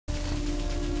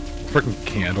freaking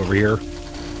can over here.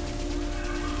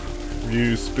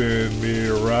 You spin me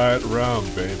right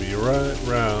round, baby, right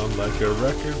round like a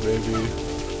record, baby.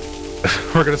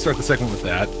 We're gonna start the second one with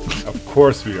that. Of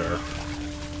course we are.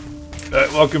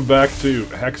 Welcome back to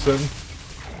Hexen,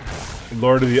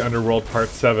 Lord of the Underworld Part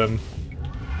 7,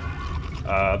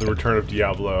 The Return of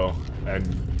Diablo,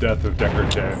 and Death of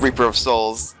Decker. Reaper of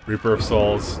Souls. Reaper of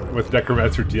Souls, with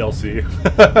Necromancer DLC.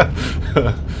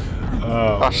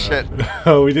 Oh shit.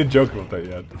 Oh, we didn't joke about that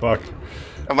yet. Fuck.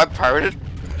 Am I pirated?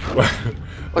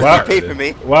 What Wow. did you pay for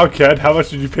me? Wow, Ken, how much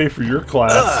did you pay for your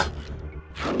class?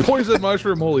 Poison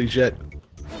mushroom, holy shit.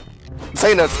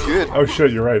 Saying that's good. Oh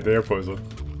shit, you're right, they are poison.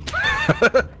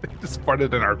 Just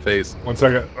farted in our face. 1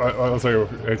 second, 1 second.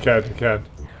 Hey, Ken.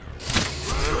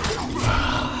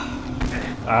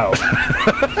 Ow.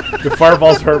 The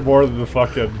fireballs hurt more than the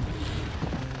fucking...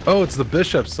 Oh, it's the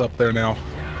bishops up there now.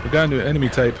 We got a new enemy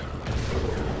type.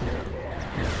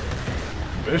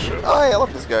 Bishop? Oh yeah, I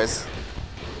love these guys.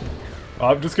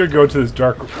 I'm just gonna go to this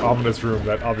dark, ominous room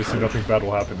that obviously nothing bad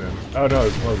will happen in. Oh no,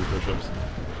 there's more of the bishops.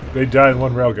 They died in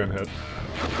one railgun hit.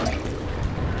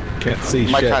 Can't see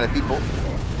My shit. kind of people.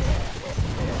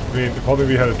 I mean, if only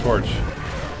we had a torch.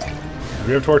 Do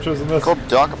we have torches in this? Called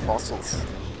Dark Apostles.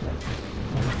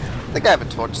 I think I have a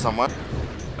torch somewhere.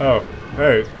 Oh,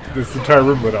 hey, this entire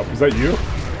room lit up. Is that you?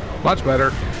 Much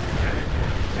better.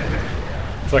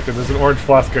 Second, there's an orange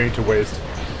flask I need to waste.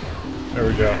 There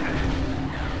we go.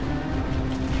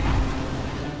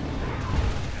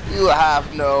 You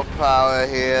have no power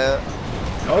here.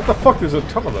 Oh, what the fuck? There's a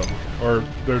ton of them. Or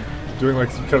they're doing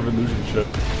like some kind of illusion shit.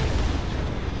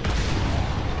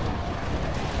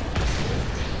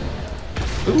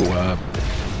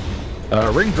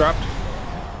 Ooh, ring dropped.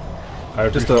 I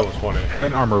have Just just level 20.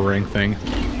 An armor ring thing.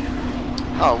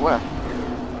 Oh, where?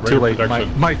 Ring Too of late.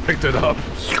 protection. Mike picked it up.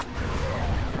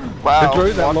 Wow.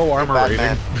 Enjoy that low armor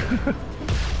Batman. rating.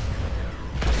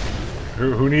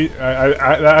 Who need?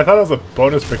 I thought it was a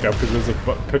bonus pickup because it was a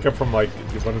pickup from like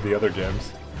one of the other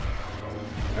games.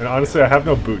 And honestly, I have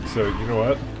no boots, so you know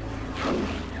what?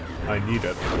 I need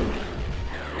it.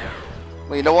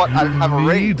 Well, you know what? I have a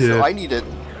ring, Need so it. I need it.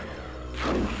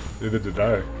 Neither did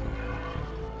I.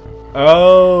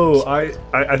 Oh, I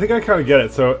think I kind of get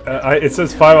it. So it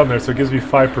says 5 on there, so it gives me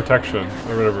 5 protection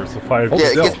or whatever. So 5. Yeah,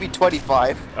 still. it gives me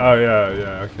 25. Oh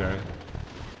yeah, okay.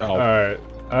 Oh. All right.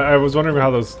 I was wondering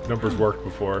how those numbers worked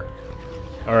before.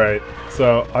 All right.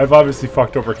 So I've obviously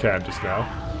fucked over Ken just now.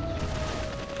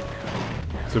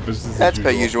 So business That's as per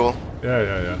usual. usual.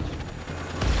 Yeah.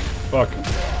 Fuck.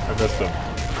 I missed him.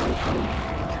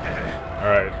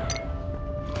 Alright.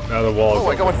 Now the wall is Oh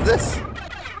my god, what's this?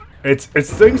 It's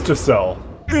things to sell.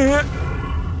 Yeah,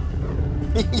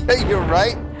 you're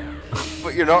right.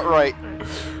 But you're not right.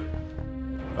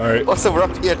 Alright. Oh, so we're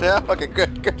up here now? Okay,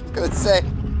 good. Gonna say.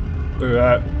 Look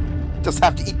at that. Just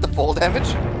have to eat the fall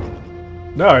damage?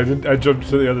 No, I didn't. I jumped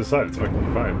to the other side. It's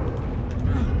fucking fine.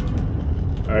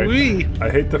 Alright. Wee. I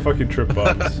hate the fucking trip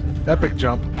bombs. Epic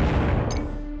jump.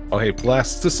 Oh, hey,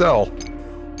 blasts to sell.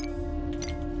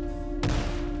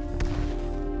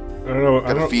 I don't know.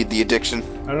 Gotta feed the addiction.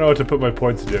 I don't know what to put my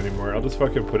points into anymore. I'll just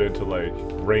fucking put it into like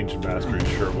range and mastery.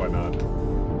 Sure, why not?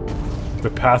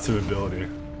 The passive ability.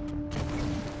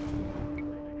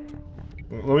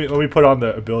 Let me put on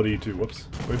the ability to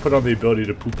let me put on the ability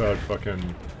to poop out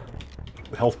fucking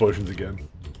health potions again.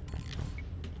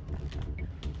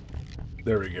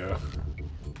 There we go.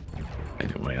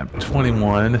 Anyway, I'm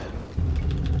 21.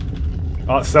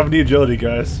 70 agility,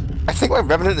 guys. I think my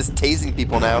Revenant is tasing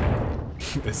people now.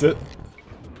 Is it?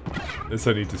 This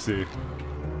I need to see.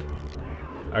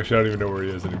 Actually, I don't even know where he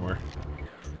is anymore.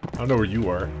 I don't know where you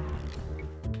are.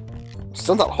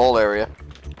 Still in that whole area.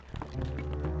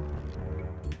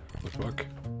 The fuck?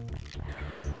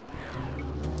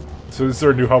 So this is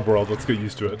our new hub world. Let's get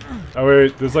used to it. Oh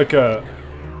wait, there's like a...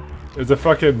 There's a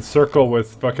fucking circle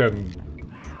with fucking...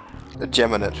 A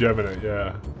gem in it. gem in it,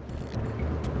 yeah.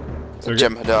 So A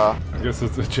Jem'Hadar. I guess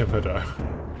it's a Jem'Hadar.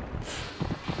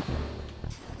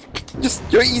 Just,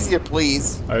 you're easier,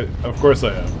 please. Of course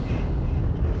I am.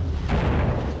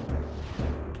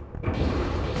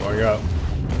 Going up.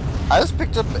 I just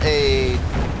picked up a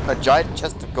giant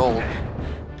chest of gold.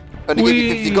 Only gave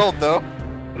you 50 gold, though.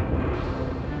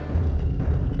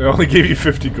 It only gave you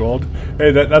 50 gold.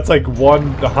 Hey, that's like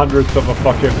 1/100th of a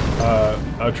fucking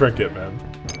a trinket, man.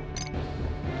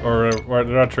 Or they're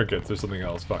not trinkets. There's something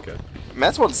else. Fuck it. Man,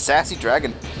 that's one sassy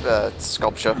dragon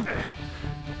sculpture.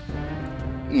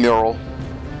 Mural.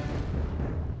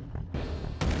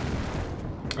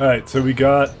 Alright, so we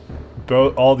got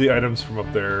all the items from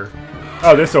up there.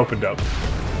 Oh, this opened up.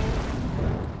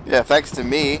 Yeah, thanks to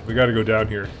me. We gotta go down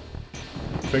here.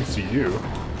 thanks to you.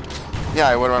 Yeah,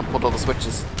 I went around and pulled all the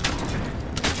switches.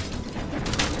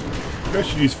 You guys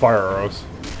should use fire arrows.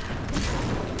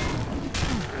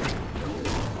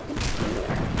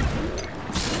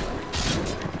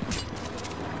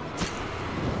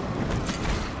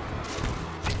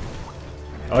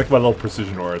 I like my little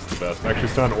precision aura, it's the best. Actually,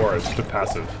 it's not an aura, it's just a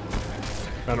passive.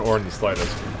 Not an aura in the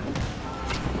slightest.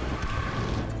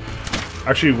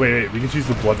 Actually, wait, we can use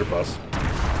the blunderbuss.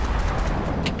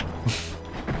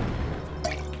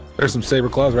 There's some saber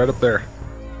claws right up there.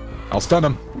 I'll stun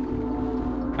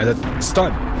them. I said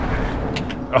stun.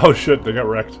 Oh shit, they got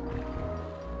wrecked.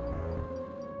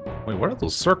 Wait, what are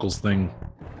those circles thing?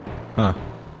 Huh.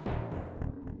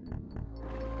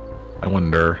 I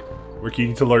wonder. Ricky, you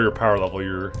need to lower your power level.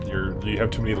 You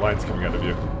have too many lines coming out of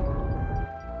you.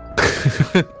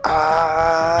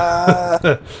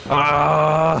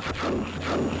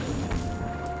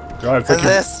 God, it's like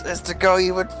this is to go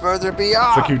even further beyond.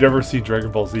 It's like you've never seen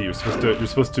Dragon Ball Z. You're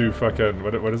supposed to fucking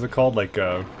what is it called? Like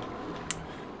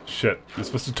shit. You're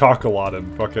supposed to talk a lot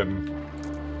and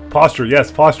fucking posture.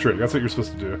 Yes, posturing. That's what you're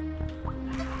supposed to do.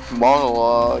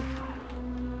 Monologue.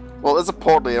 Well, there's a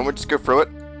portal, and we'll just go through it.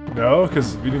 No,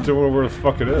 because we need to know where the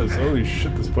fuck it is. Holy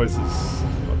shit, this place is...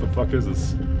 What the fuck is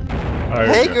this? Right,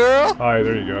 Hey, okay. girl! Alright,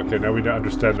 there you go. Okay, now we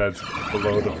understand that's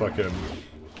below the fucking...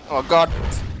 Oh god.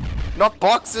 Not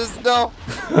boxes, no!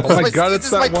 Oh my god, it's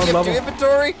that one level.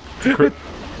 Inventory?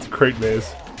 It's a crate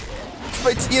maze. It's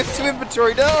my TF2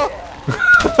 inventory, no!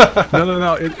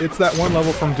 No. It's that one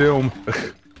level from Doom.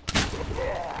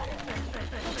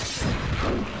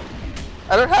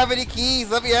 I don't have any keys,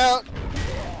 let me out!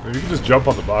 You can just jump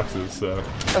on the boxes, so...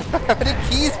 I don't have any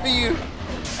keys for you!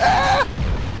 Ah!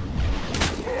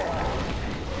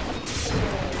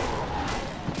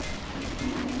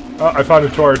 Oh, I found a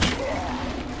torch.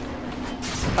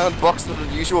 I unboxed an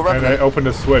unusual And I revenant. opened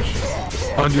a switch.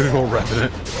 Unusual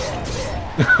resident.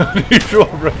 Unusual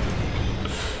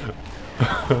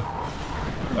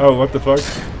Oh, what the fuck?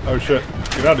 Oh shit.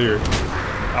 Get out of here.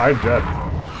 I'm dead.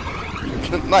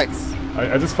 Nice.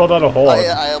 I just fell down a hole.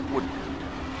 I would...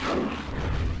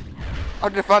 How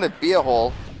did I find a beer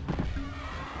hole?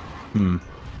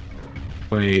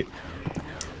 Wait.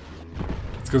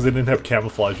 It's because they didn't have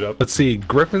camouflage up. Let's see.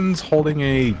 Griffin's holding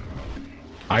a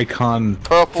icon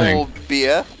Purple thing.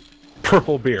 beer.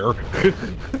 Purple beer.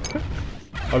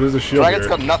 Oh, there's a shield Dragon's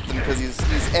here. got nothing because he's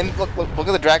look at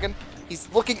the dragon. He's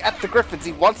looking at the griffins.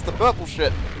 He wants the purple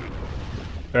shit.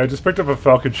 I just picked up a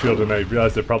falcon shield and I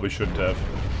realized I probably shouldn't have.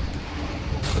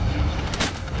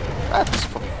 That's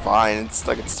fine. It's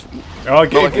like it's. Oh,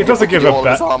 it doesn't give a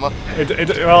bad. armor.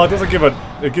 Well, it doesn't give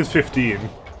a. It gives 15,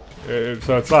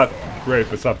 so it's not great,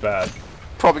 but it's not bad.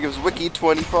 Probably gives Wiki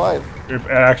 25. It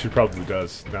actually probably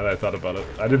does. Now that I thought about it,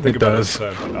 I didn't think It about does. it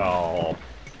then. Oh,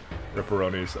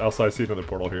 ripperonis. Also, I see another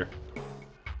portal here.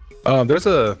 There's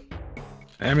a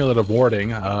amulet of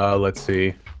warding. Let's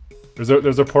see.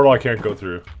 There's a portal I can't go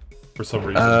through for some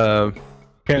reason.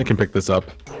 Cannon can pick this up.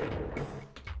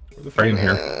 Where the fuck? Right in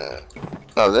here.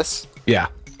 Oh, this? Yeah.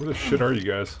 Where the shit are you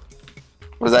guys?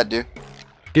 What does that do?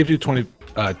 Gives you 20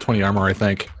 armor, I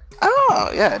think.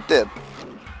 Oh, yeah, it did.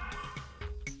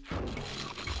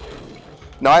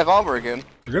 Now I have armor again.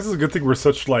 I guess it's a good thing we're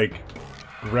such like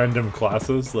random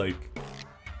classes. Like,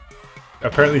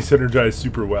 apparently synergize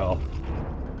super well.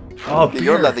 Oh,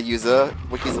 You're a beer. leather user.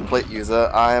 Wiki's a plate user.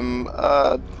 I'm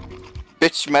a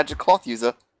bitch magic cloth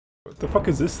user. What the fuck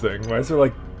is this thing? Why is there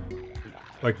like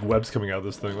webs coming out of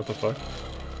this thing? What the fuck?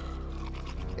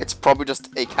 It's probably just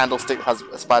a candlestick that has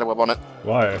a spider web on it.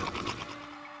 Why?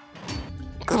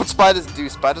 Because what spiders do,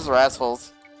 spiders are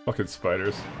assholes. Fucking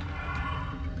spiders.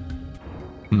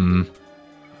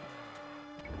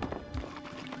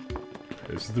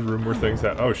 This is the room where things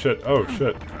happen. Oh shit, oh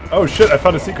shit. Oh shit, I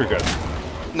found a secret,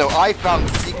 guys. No, I found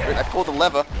the secret. I pulled the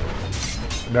lever.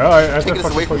 No, I Take to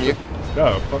this away fucking from you. push it.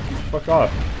 No, fuck you, fuck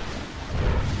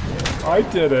off. I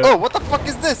did it. Oh, what the fuck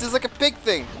is this? It's like a pig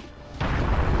thing.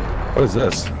 What is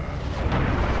this?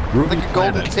 Ruby Like a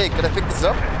golden Planet. pig. Can I pick this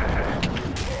up?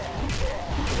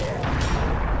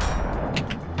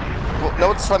 Well, no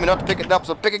one's telling me not to pick it up,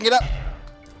 so I'm picking it up.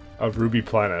 Of Ruby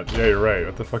Planet. Yeah, you're right.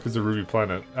 What the fuck is a Ruby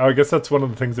Planet? Oh, I guess that's one of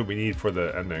the things that we need for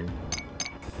the ending.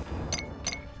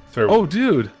 So, Oh,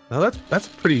 dude. Now that's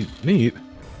pretty neat.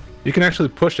 You can actually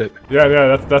push it.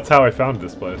 yeah, that's how I found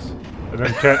this place. And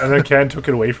then Ken took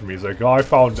it away from me. He's like, oh, I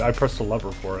pressed a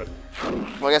lever for it.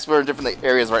 Well, I guess we're in different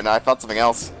areas right now. I found something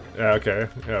else. Yeah, okay.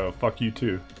 Yeah, well, fuck you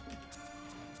too.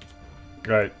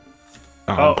 Right.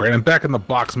 Oh, Oh. great. I'm back in the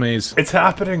box maze. It's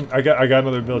happening! I got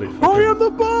another ability. I am the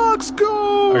box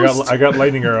ghost! I got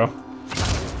lightning arrow.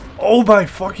 Oh my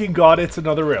fucking god, it's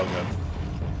another railgun.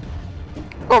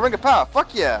 Oh, ring of power!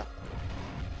 Fuck yeah!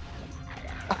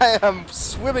 I am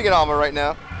swimming in armor right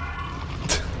now.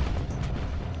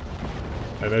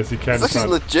 And as you can, This is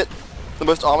legit the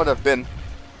most armored I've been.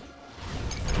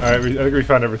 Alright, I think we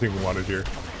found everything we wanted here.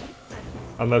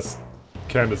 Unless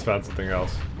Candace found something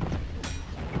else.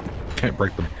 Can't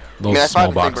break them. I Those mean, I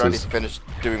small found the thing, but I need boxes. to finish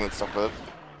doing with stuff with it.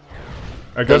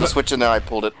 I There's a got, switch in there, I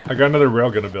pulled it. I got another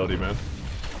railgun ability, man.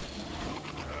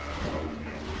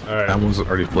 That Alright. one's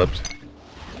already flipped.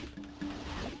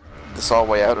 This all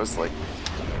way out was like,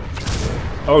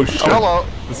 Oh shit. oh, hello.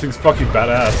 This thing's fucking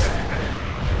badass.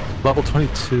 Level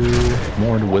 22,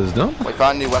 more in wisdom. We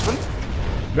found a new weapon.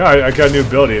 No, I got a new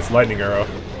ability. It's lightning arrow.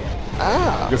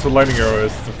 Ah. Guess what lightning arrow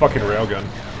is? It's a fucking railgun.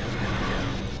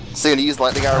 So you're gonna use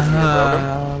lightning arrow from your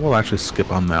railgun? We'll actually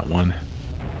skip on that one.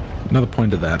 Another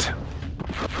point to that.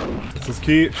 This is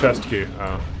key, chest key.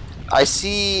 Oh. I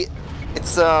see.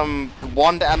 It's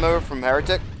wand ammo from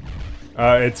Heretic,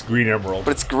 It's green emerald.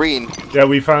 but it's green. Yeah,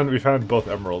 we found both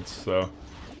emeralds. So,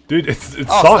 dude, it's Oh, so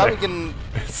now Sonic. we can.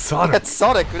 It's Sonic. It's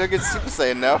Sonic. We don't get Super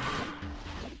Saiyan now.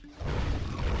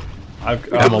 I'm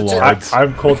a lord.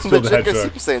 I'm Cold Steel the Legit go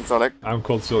Hedgehog. Super Saiyan Sonic. I'm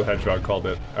Cold Steel the Hedgehog. Called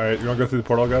it. All right, you wanna go through the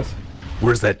portal, guys?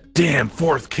 Where's that damn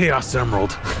fourth Chaos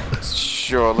Emerald?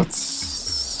 Sure.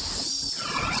 Let's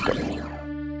go. All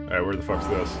right, where the fuck's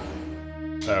this?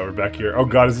 We're back here. Oh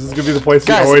god, is this gonna be the place we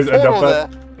Guys, always there's a end up portal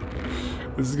at?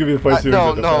 This is gonna be the place we no,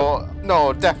 always end up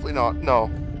no, definitely not. No.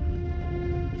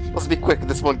 Let's be quick.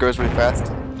 This one goes really fast. at.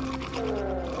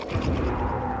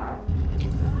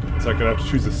 So I can have to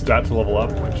choose a stat to level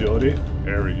up. Agility.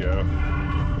 There we go.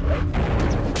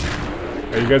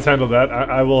 Hey, you guys handle that.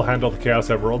 I will handle the Chaos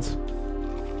Emeralds.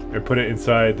 And put it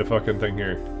inside the fucking thing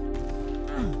here.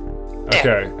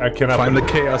 Okay, I cannot Find the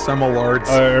Chaos Emeralds.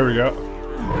 Oh, there we go.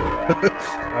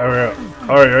 There we go.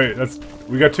 Alright,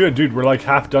 we got two, dude, we're like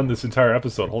half done this entire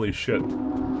episode. Holy shit.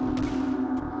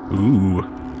 Ooh.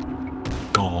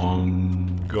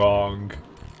 Gong. Gong.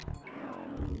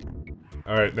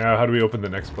 Alright, now how do we open the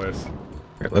next place?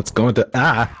 Alright, let's go into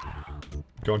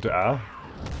Going to A?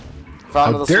 Found How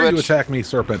another dare you switch. attack me,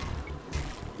 serpent?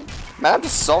 Man, I'm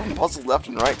just solving puzzles left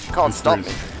and right. You can't Please, stop please.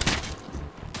 me.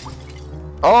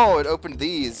 Oh, it opened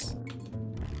these.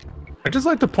 I'd just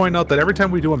like to point out that every time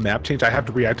we do a map change, I have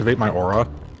to reactivate my aura.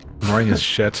 Annoying as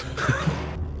shit.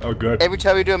 Oh, good. Every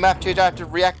time we do a map change, I have to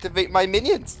reactivate my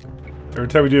minions. Every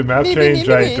time we do a map Me, me, change, me,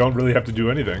 me, I me. don't really have to do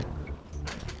anything.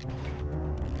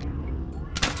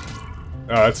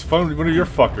 It's fun. One of your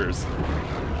fuckers.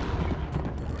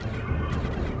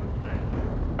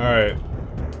 Alright.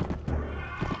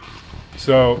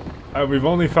 So, we've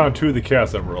only found 2 of the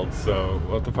Chaos Emeralds, so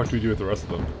what the fuck do we do with the rest of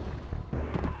them?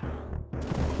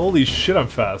 Holy shit, I'm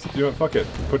fast. You know what? Fuck it.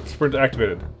 Put sprint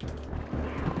activated.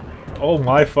 Oh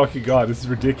my fucking god, this is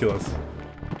ridiculous.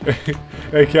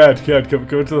 Hey, Cad,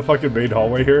 come into the fucking main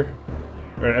hallway here.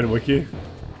 Right, and Wiki.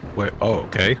 Wait, oh,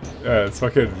 okay. Yeah, it's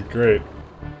fucking great.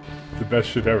 It's the best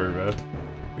shit ever, man.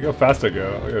 Look how fast I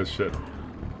go. Look at this shit.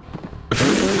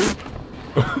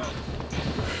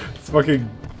 It's fucking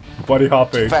buddy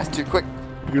hopping. Fast, too quick.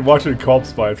 You can watch it in Comp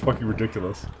Spy, it's fucking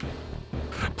ridiculous.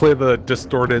 Play the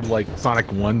distorted, like,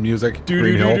 Sonic 1 music.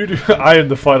 Green Hill. I am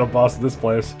the final boss of this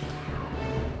place.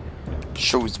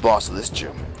 Show who's the boss of this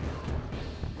gym.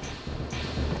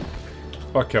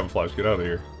 Fuck camouflage, get out of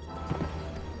here.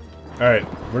 Alright,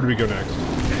 where do we go next?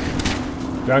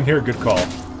 Down here, good call.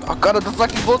 Oh god, I'm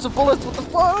deflecting bullets of bullets. What the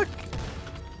fuck?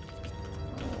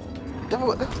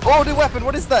 Oh, new weapon.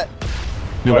 What is that?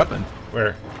 New What? weapon.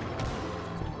 Where?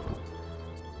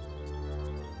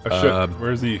 Oh shit,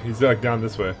 where is he? He's like down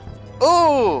this way.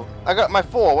 Oh, I got my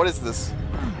 4. What is this?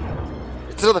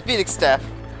 It's another Phoenix staff.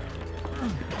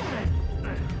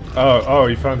 Oh,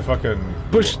 you found the fucking...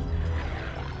 Push.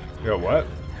 Yo, what?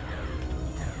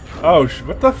 Oh,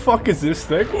 what the fuck is this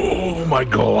thing? Oh my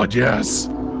god, yes.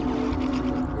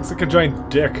 Looks like a giant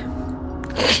dick.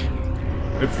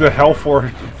 It's the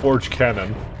Hellforge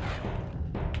cannon.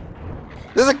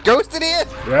 There's a ghost in here.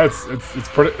 Yeah, it's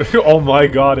pretty. Oh my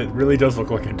god, it really does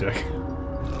look like a dick.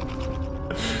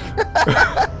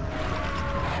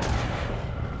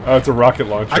 Oh, it's a rocket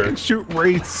launcher. I can shoot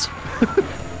wraiths.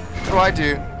 What do I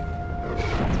do?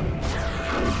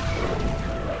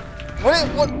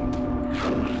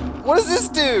 What does this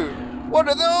do? What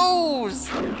are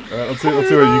those? Let's see what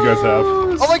you guys have.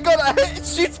 Oh my god, it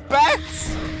shoots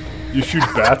bats! You shoot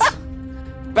bats?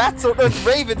 Bats are it's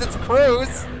ravens, it's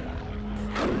crows!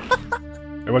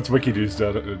 And what's Wiki do?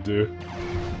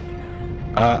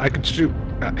 I can shoot.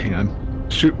 Hang on.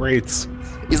 Shoot wraiths.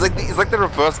 He's like the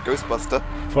reverse Ghostbuster.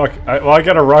 Fuck. I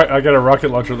got a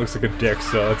rocket launcher that looks like a dick,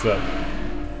 so that's it.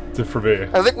 for me.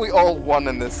 I think we all won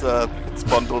in this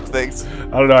bundle of things.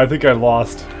 I don't know, I think I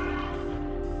lost.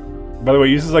 By the way,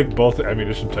 it uses like both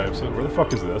ammunition types. So where the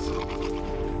fuck is this?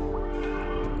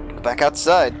 Back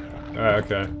outside.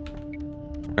 Okay.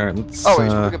 Alright, let's... Oh, we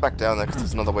should get back down there, because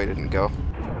there's another way it didn't go.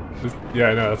 Yeah,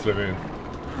 I know, that's what I mean.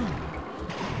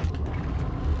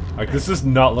 Like, this does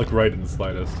not look right in the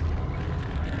slightest.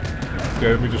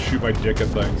 Okay, let me just shoot my dick at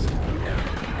things.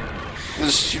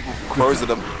 Just shoot crows at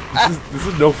them. This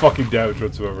is no fucking damage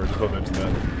whatsoever, just want to mention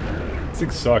that. This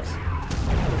thing sucks.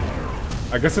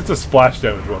 I guess it's a splash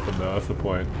damage weapon though, that's the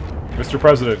point. Mr.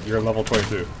 President, you're level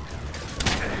 22.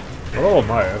 What level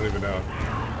am I? I don't even know.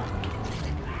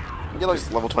 You're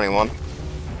like level 21.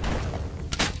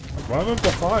 Why am I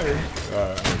behind?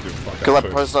 I don't do fuck. Because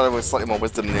that person started with slightly more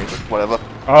wisdom than you, but whatever.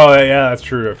 Oh, yeah, that's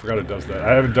true. I forgot it does that.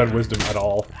 I haven't done wisdom at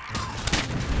all.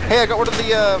 Hey, I got rid of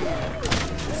the,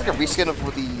 it's like a reskin of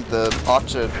the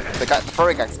archer, the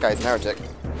throwing axe guy's an heretic.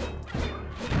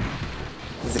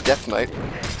 He's a death knight.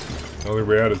 The only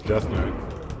way out is Death Knight.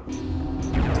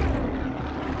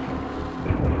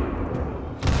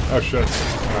 Oh shit.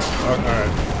 Alright.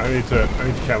 I need to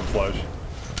camouflage.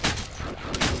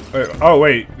 Wait, oh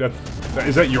wait,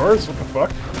 is that yours? What the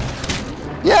fuck?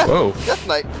 Yeah! Whoa. Death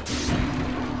Knight!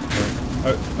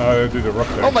 Do the rough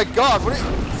thing. Oh my god, what is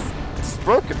this is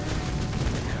broken.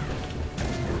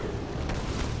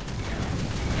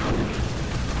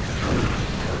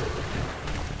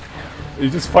 He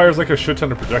just fires like a shit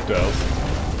ton of projectiles.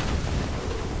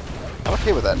 I'm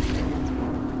okay with that.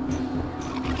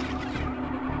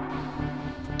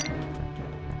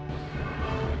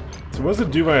 So what does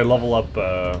it do when I level up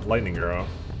lightning arrow?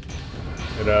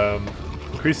 It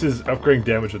increases upgrading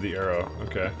damage of the arrow.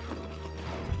 Okay.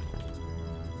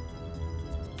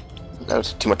 That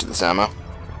was too much of this ammo.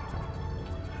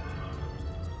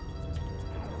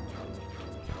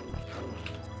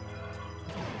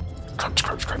 Crunch,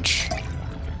 crunch, crunch.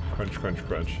 Crunch, crunch,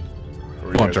 crunch.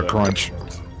 Punch or crunch.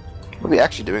 What are we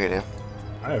actually doing in here?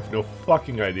 I have no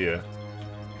fucking idea.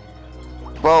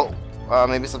 Well,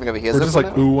 maybe something over here. We're just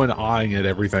like ooh and eyeing at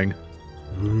everything.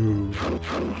 Ooh.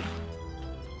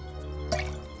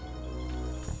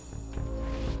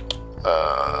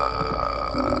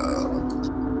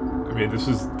 I mean, this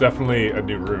is definitely a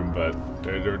new room, but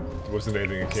there wasn't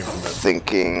anything that came from it.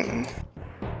 Thinking.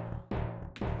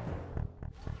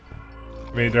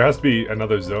 I mean, there has to be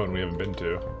another zone we haven't been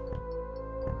to.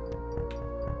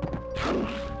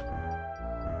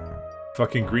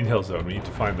 Fucking Green Hill Zone, we need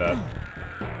to find that.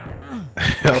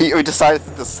 We decided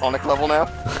it's the Sonic level now?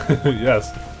 Yes.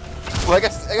 Well, I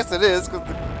guess it is, because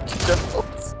the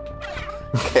generals.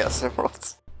 Chaos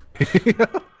Emeralds.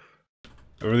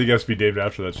 I really guess be named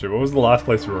after that shit. What was the last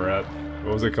place we were at?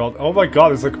 What was it called? Oh my god,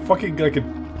 there's like a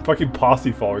fucking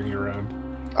posse following you around.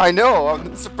 I know, I'm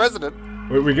Mr. President.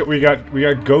 We got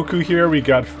Goku here, we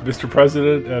got Mr.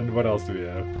 President, and what else do we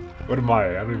have? What am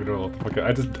I? I don't even know what the fuck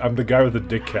I'm the guy with the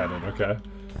dick cannon, okay?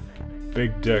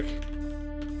 Big dick.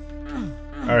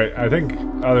 Alright, I think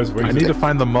there's wings. I need to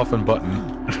find the muffin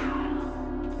button.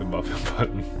 The muffin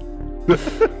button.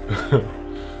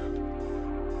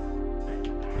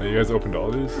 You guys opened all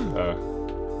these?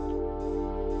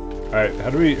 Alright, how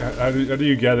do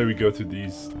you gather we go through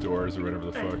these doors or whatever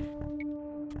the fuck?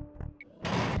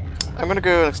 I'm gonna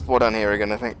go and explore down here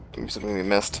again, I think. Maybe something we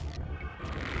missed.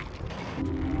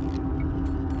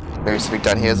 Maybe something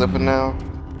down here is open now?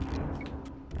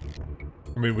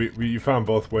 I mean, you found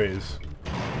both ways.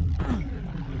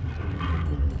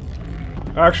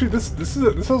 Actually, this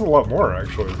has a lot more,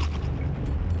 actually.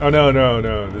 Oh,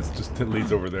 no, this just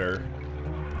leads over there.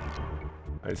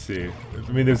 I see.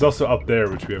 I mean, there's also up there,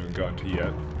 which we haven't gotten to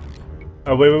yet.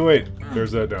 Oh, wait.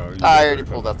 There's a... no. I already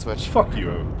pulled that switch. Fuck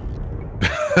you.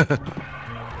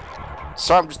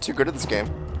 Sorry, I'm just too good at this game.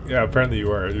 Yeah, apparently you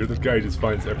are. You're the guy who just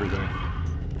finds everything.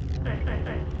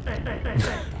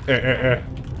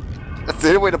 That's the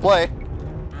only way to play.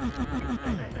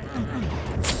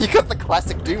 You got the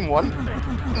classic Doom one.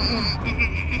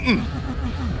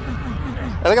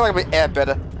 I think I like my air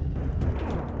better.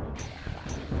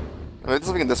 I mean, there's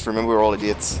something in this room and we were all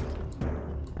idiots.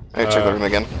 I need to check the room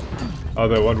again. Oh,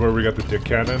 the one where we got the dick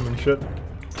cannon and shit?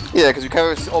 Yeah, because we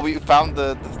kind of we found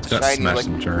the shiny like.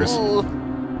 Ooh.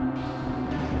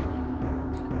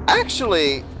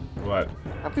 Actually, What?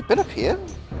 have we been up here?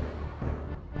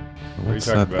 What's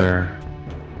talking that about? there?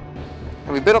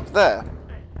 Have we been up there?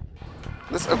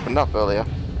 This opened up earlier.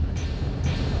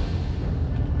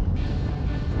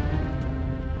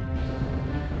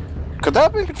 Could that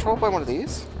have been controlled by one of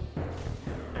these?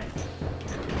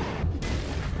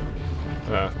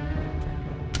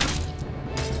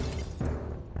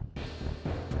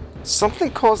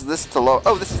 Something caused this to lower.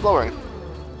 Oh, this is lowering.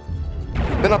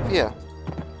 Been up here.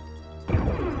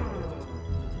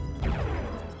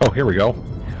 Oh, here we go.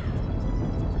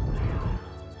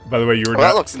 By the way, you were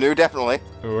That looks new, definitely.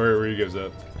 Where are you guys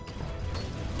at?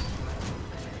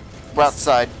 We're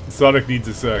outside. Sonic needs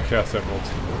his cast emerald.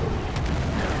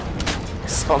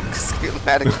 Sonic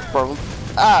schematic problem.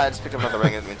 Ah, I just picked up another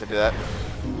ring. I didn't mean to do that.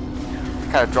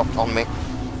 It kind of dropped on me.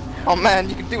 Oh man,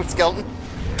 you can do it, Skeleton.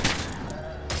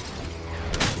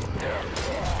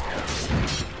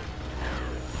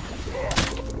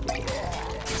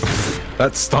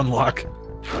 That's stun lock.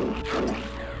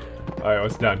 Alright,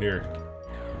 what's down here?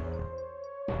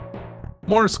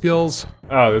 More skills.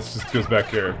 Oh, this just goes back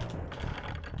here.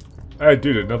 Hey,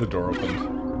 dude, another door opened.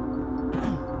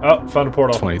 Oh, found a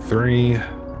portal. 23.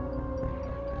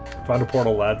 Found a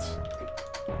portal, lads.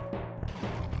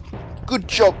 Good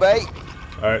job, eh?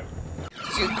 Alright.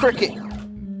 See a cricket.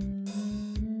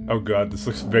 Oh god, this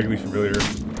looks vaguely familiar.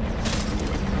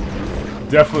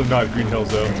 Definitely not Green Hill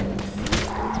Zone.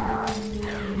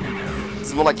 This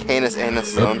is more like Heinous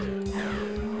Anus Zone.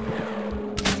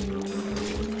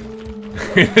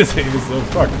 Heinous Anus Zone,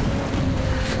 fuck.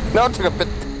 No, it took a bit.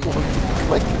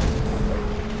 Like,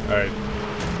 Alright.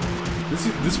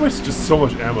 This wastes just so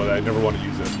much ammo that I never want to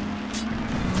use it.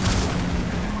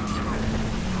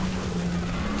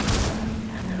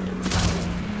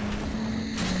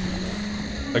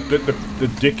 Like,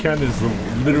 the dick can is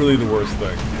literally the worst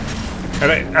thing.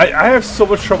 And I have so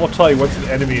much trouble telling what's an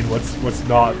enemy and what's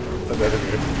not an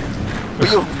enemy.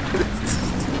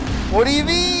 what do you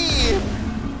mean?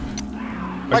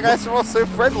 My guys are all so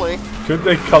friendly. Couldn't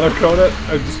they color code it?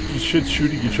 I just shit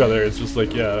shooting each other. It's just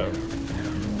like, yeah.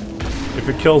 If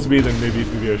it kills me, then maybe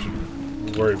I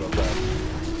should worry about that.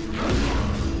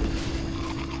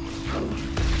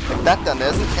 Like that down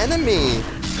there's an enemy.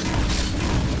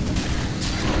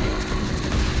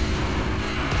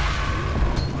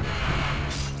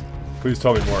 Please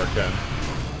tell me more, Ken.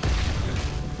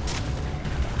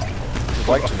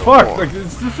 Like to know Fuck! more. Like,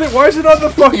 it's the thing. Why is it on the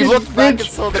fucking You looked back and ridge?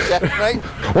 saw the Death Knight.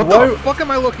 What Why- the fuck am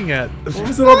I looking at? Why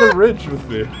was it on the ridge with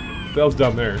me? That was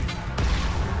down there.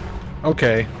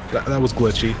 Okay, that was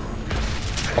glitchy.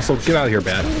 Also, get out of here,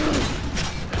 Bat.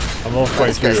 I'm level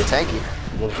This 22. guy's tanky.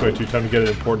 Level 22. Time to get an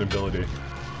important ability.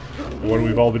 One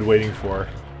we've all been waiting for.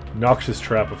 Noxious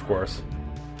Trap, of course.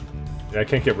 Yeah, I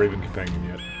can't get Raven Companion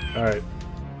yet. Alright.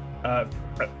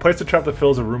 Place a trap that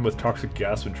fills a room with toxic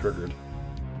gas when triggered.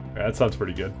 Yeah, that sounds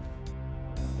pretty good.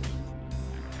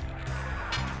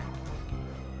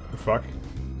 The fuck?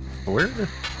 Where?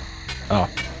 Oh.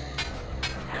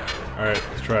 Alright,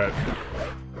 let's try it.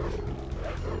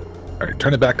 Alright,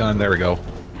 turn it back on. There we go.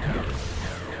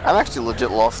 I'm actually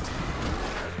legit lost.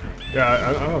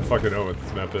 Yeah, I don't fucking know what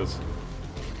this map is.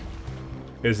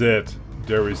 Is it,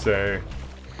 dare we say,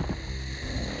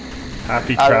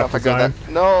 happy I don't know trap if I design? got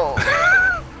that. No.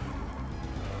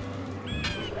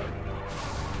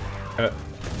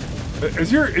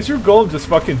 Is your golem just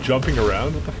fucking jumping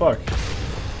around? What the fuck?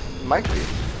 Might be.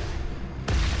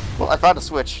 Well, I found a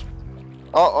switch.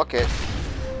 Oh, okay.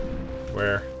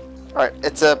 Where? Alright,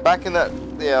 it's back in that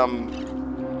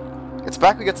it's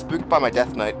back we get spooked by my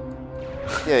Death Knight.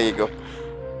 Here you go.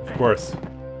 Of course.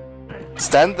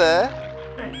 Stand there.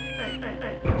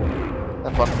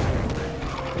 Have fun.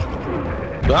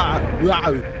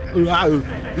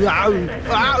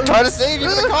 Try to save you,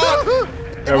 but I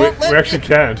can't! Yeah, we actually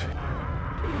can't.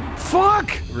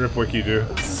 Fuck! Rip Wiki do.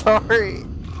 Sorry.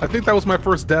 I think that was my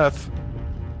first death.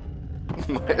 I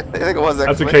think it was That's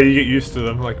actually. okay, you get used to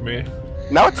them like me.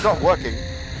 Now it's not working.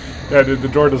 Yeah, the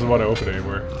door doesn't want to open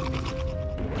anymore.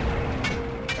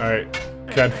 Alright.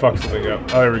 Can't fuck something up.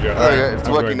 Oh, there we go. There we go, Alright, it's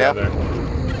I'm working going now.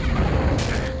 down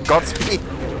there. Godspeed.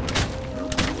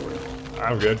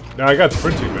 I'm good. No, I got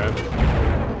sprinting, man.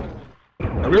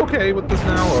 Are we okay with this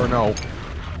now, or no?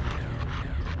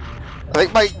 I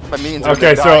think my minions are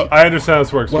Okay, gonna so die. I understand how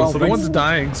this works. Well, when no one's something's-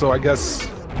 dying, so I guess...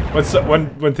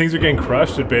 when things are getting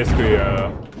crushed, it basically,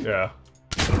 yeah.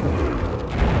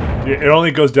 It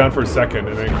only goes down for a second,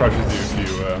 and then crushes you if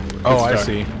you, get Oh, I stuck.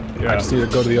 see. Yeah. I just need to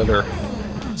go to the other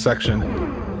section.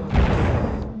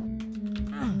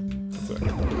 That's it.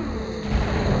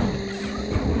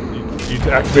 You need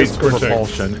to activate Disc or sprinting.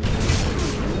 propulsion.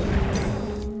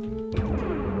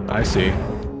 I see.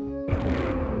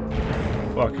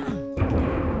 Fuck.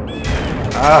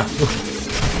 Ah!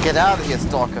 Get out of here,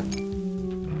 Stalker.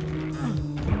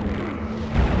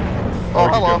 Oh, Oh,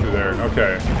 we can go hello. through there.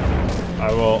 Okay.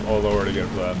 I'll lower it again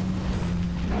for that.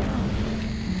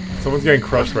 Someone's getting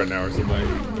crushed right now or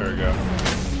something. There we go.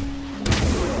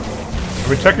 I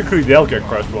mean, technically they'll get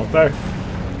crushed, won't they?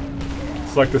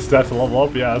 Select the stat to level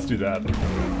up? Yeah, let's do that.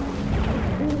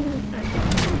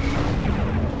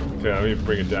 Okay, let me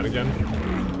bring it down again.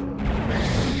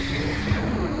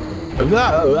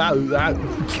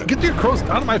 Get your crows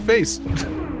out of my face!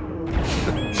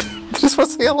 Just want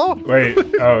to say hello. Wait,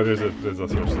 oh, there's a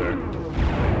switch there.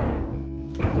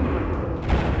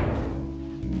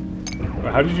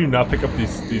 How did you not pick up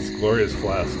these glorious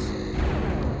flasks?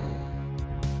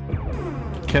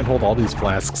 Can't hold all these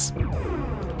flasks.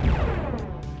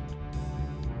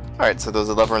 Alright, so there's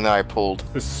a lever in there I pulled.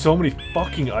 There's so many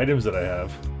fucking items that I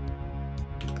have.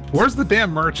 Where's the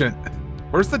damn merchant?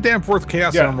 Where's the damn fourth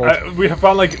chaos emerald? We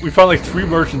found like 3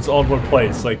 merchants all in one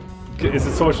place. Like, is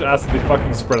it so much to ask that they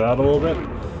fucking spread out a little bit?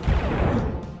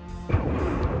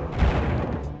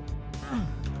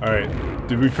 Alright,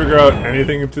 did we figure out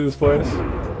anything into this place?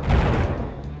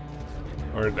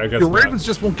 Or I guess Your not. ravens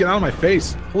just won't get out of my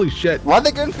face. Holy shit. Why are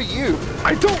they going for you?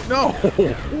 I don't know.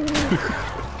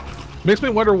 Makes me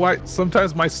wonder why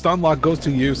sometimes my stun lock goes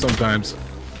to you sometimes.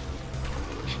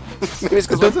 Maybe it's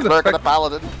because we're a cleric and a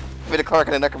paladin. Maybe the cleric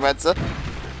and a necromancer.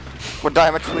 We're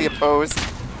diametrically opposed.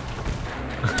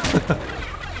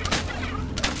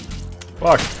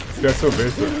 Fuck, this guy's so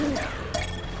basic.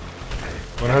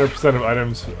 100% of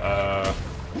items,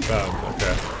 found.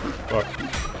 Okay. Fuck.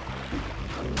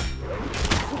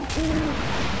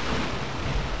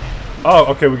 Oh,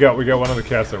 okay, we got one of the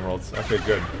cast emeralds. Okay,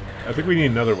 good. I think we need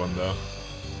another one, though.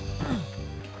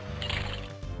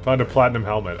 Found a platinum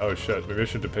helmet. Oh shit, maybe I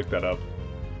should have picked that up.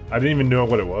 I didn't even know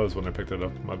what it was when I picked it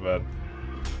up. My bad.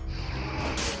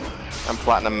 I'm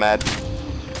platinum mad.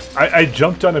 I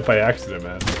jumped on it by accident,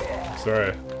 man.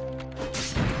 Sorry.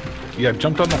 Yeah,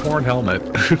 jumped on the horn helmet.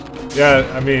 Yeah,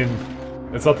 I mean,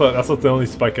 that's not the only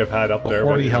spike I've had up there.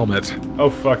 Horny helmet. Oh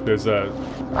fuck, there's a...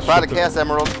 I found a chaos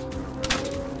emerald.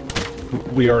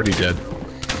 We already did.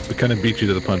 We kind of beat you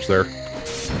to the punch there.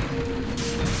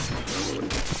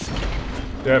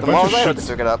 Yeah, The more I have to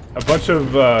pick it up. a bunch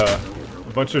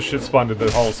of shit spawned in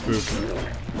the Hall of Spook.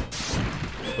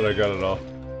 But I got it all.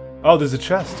 Oh, there's a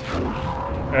chest.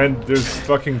 And there's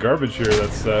fucking garbage here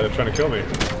that's trying to kill me.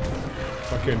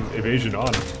 Fucking evasion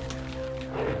on.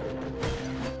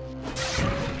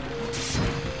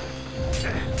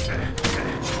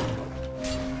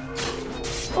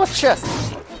 Oh, chest.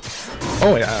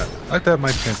 Oh yeah, I'd like to have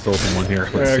my chance to open one here.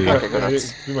 Let's see. Okay, go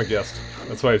nuts. Be my guest.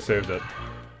 That's why I saved it.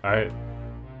 Alright.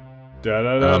 How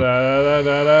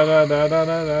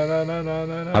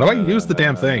do I use the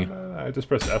damn thing? I just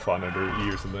press F on it or E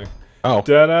or something. Oh.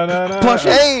 Plush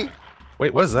Hey!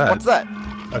 Wait, what is that? What's that?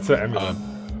 That's an amulet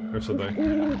or something.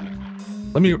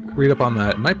 Let me read up on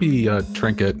that. It might be a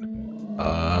trinket.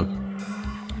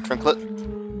 Trinket?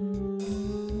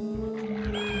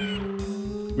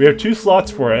 We have 2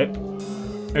 slots for it,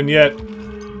 and yet,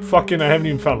 fucking, I haven't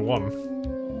even found one.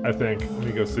 I think. Let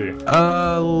me go see.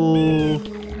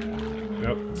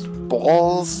 Yep.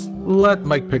 Balls. Let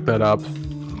Mike pick that up.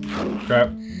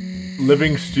 Crap.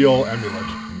 Living Steel Amulet.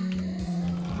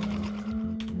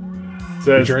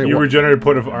 Says, you regenerate a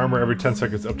point of armor every 10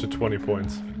 seconds up to 20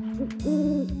 points.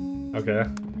 Okay.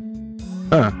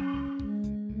 Huh.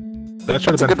 That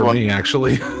should have been for me,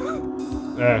 actually.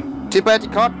 Yeah. Too bad you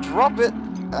can't drop it.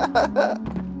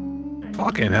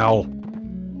 Fucking hell.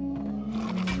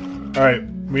 Alright,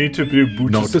 we need to do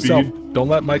boots Note of to speed. self, don't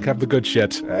let Mike have the good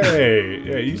shit. Hey,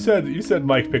 yeah, you said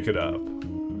Mike pick it up.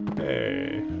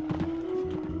 Hey.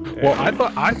 Well,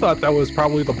 I thought that was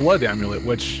probably the blood amulet,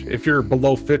 which if you're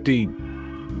below 50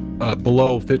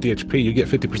 HP, you get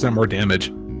 50% more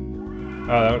damage.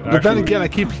 But then again, I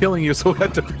keep healing you, so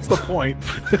that defeats the point.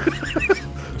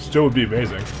 Still would be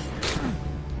amazing.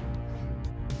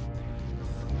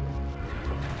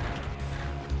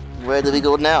 Where do we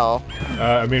go now?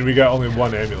 I mean, we got only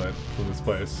one amulet from this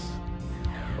place.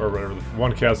 Or whatever,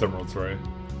 one chaos emerald, sorry.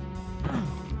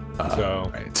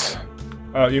 So...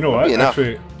 Right. You know what? Enough.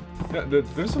 Actually, yeah,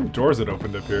 there's some doors that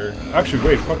opened up here. Actually,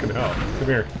 wait, fucking hell. Come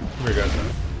here, guys.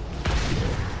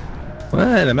 What?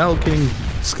 I'm allocating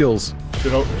skills.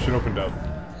 Shit opened up.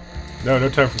 No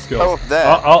time for skills. Oh, that.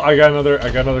 I got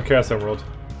another chaos emerald.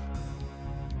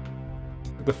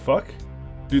 What the fuck?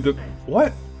 Dude,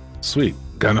 what? Sweet.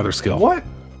 Got another skill. What?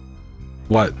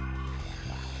 What?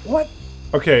 What?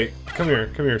 Okay, come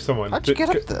here, someone. How'd you get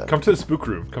up there? Come to the spook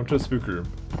room. Come to the spook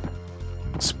room.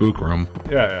 Spook room.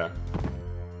 Yeah.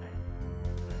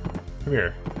 Come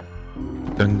here.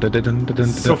 Dun, dun, dun, dun, dun, dun,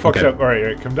 So fucked okay. up.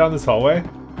 Alright, come down this hallway.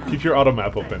 Keep your auto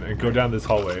map open and go down this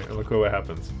hallway and look what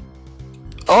happens.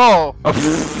 Oh!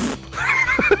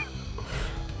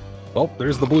 Well,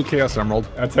 there's the blue chaos emerald.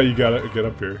 That's how you gotta get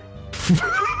up here.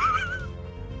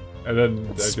 And then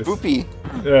Spoopy.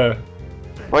 Yeah.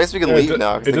 Well, I guess we can Yeah, leave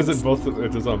now. 'cause it they does can- it both.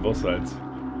 It does on both sides.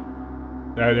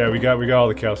 Yeah, we got all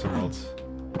the Chaos Emeralds.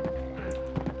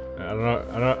 I don't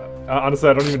know. Honestly,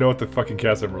 I don't even know what the fucking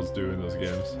Chaos Emeralds do in those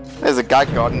games. There's a guy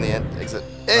guard in the end exit.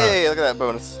 Hey, look at that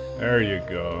bonus. There you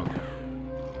go.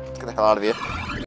 Let's get the hell out of here.